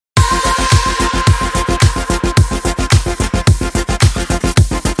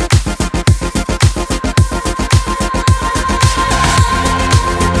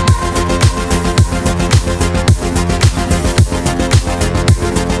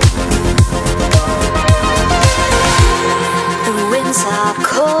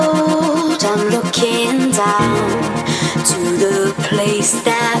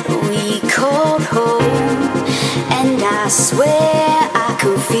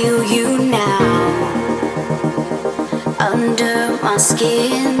feel you now, under my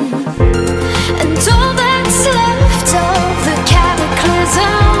skin. And all that's left of the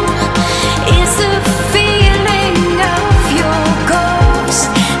cataclysm is the feeling of your ghost.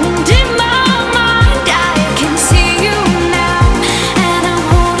 And in my mind I can see you now, and I'm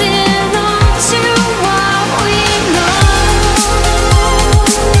holding on to what we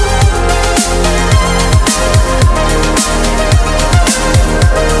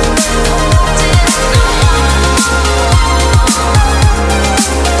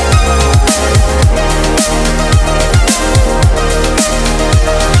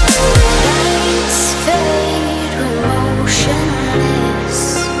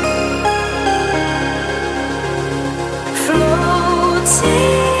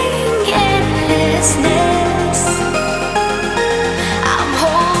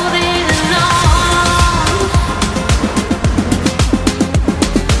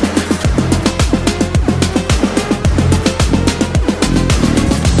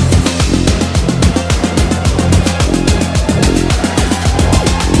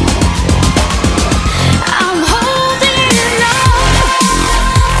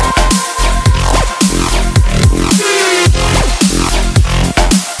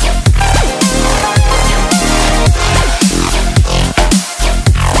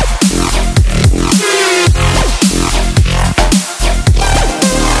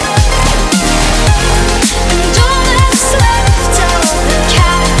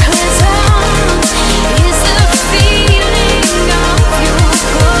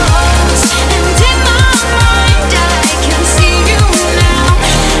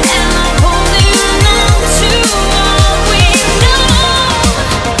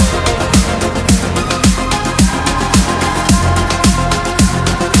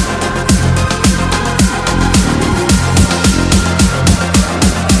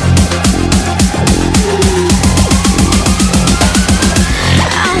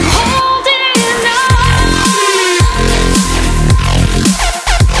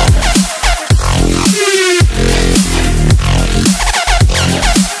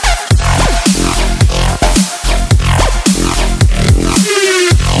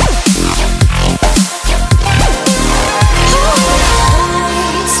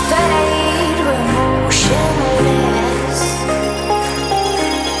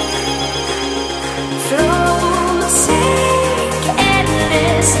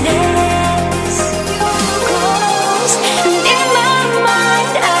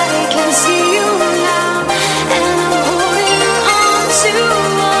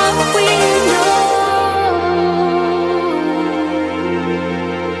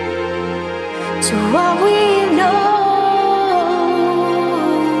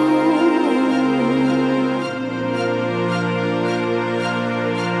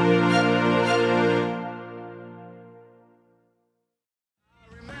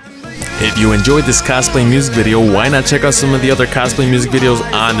If you enjoyed this cosplay music video, why not check out some of the other cosplay music videos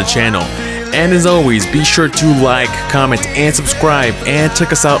on the channel? And as always, be sure to like, comment, and subscribe, and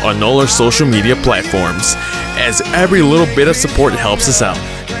check us out on all our social media platforms, as every little bit of support helps us out.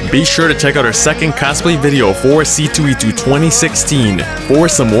 Be sure to check out our second cosplay video for C2E2 2016 for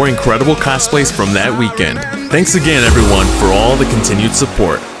some more incredible cosplays from that weekend. Thanks again everyone for all the continued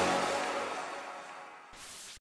support.